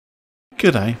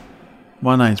G'day,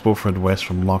 my name's Wilfred West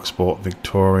from Locksport,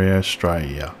 Victoria,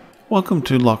 Australia. Welcome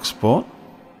to Locksport,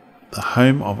 the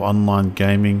home of online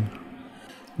gaming,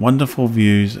 wonderful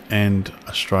views and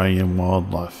Australian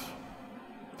wildlife.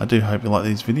 I do hope you like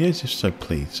these videos, if so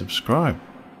please subscribe.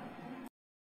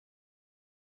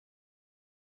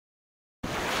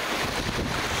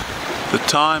 The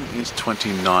time is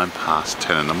 29 past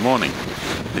 10 in the morning.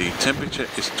 The temperature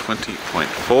is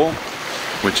 20.4,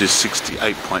 which is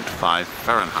 68.5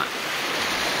 Fahrenheit.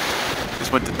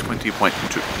 This went to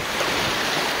 20.2.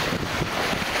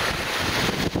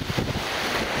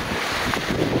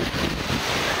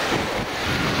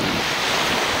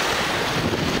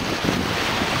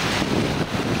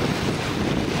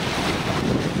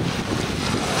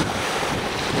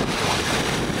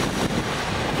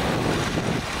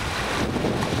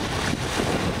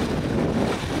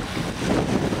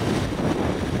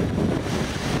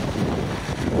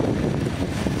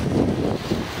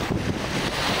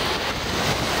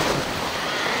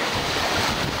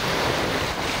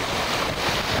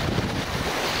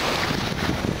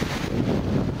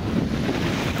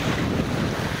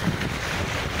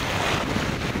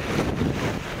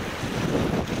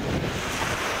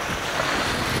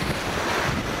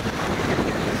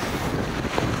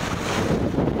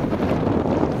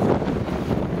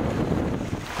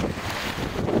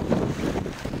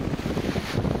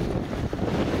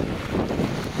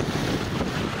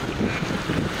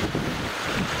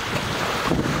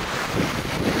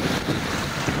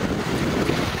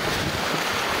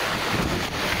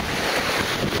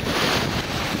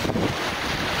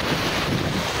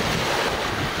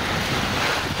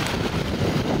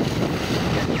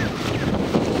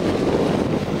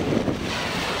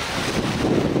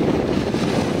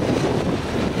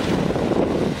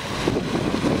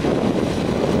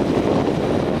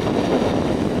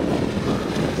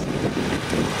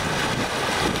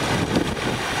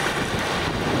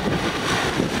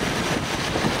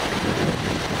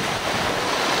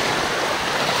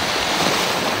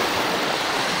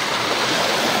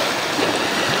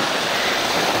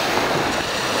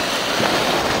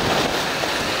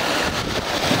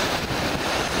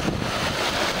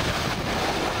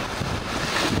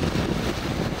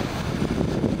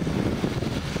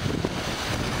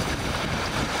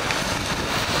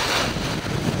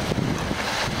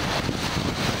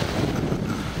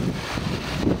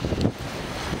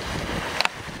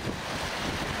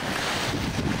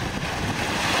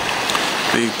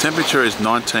 The temperature is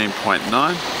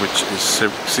 19.9, which is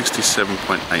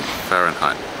 67.8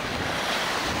 Fahrenheit.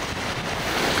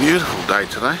 Beautiful day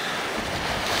today.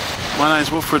 My name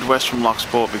is Wilfred West from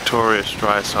Locksport, Victoria,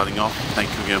 Australia, signing off. Thank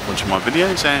you again for watching my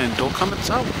videos, and all comments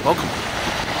are welcome.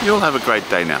 You all have a great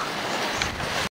day now.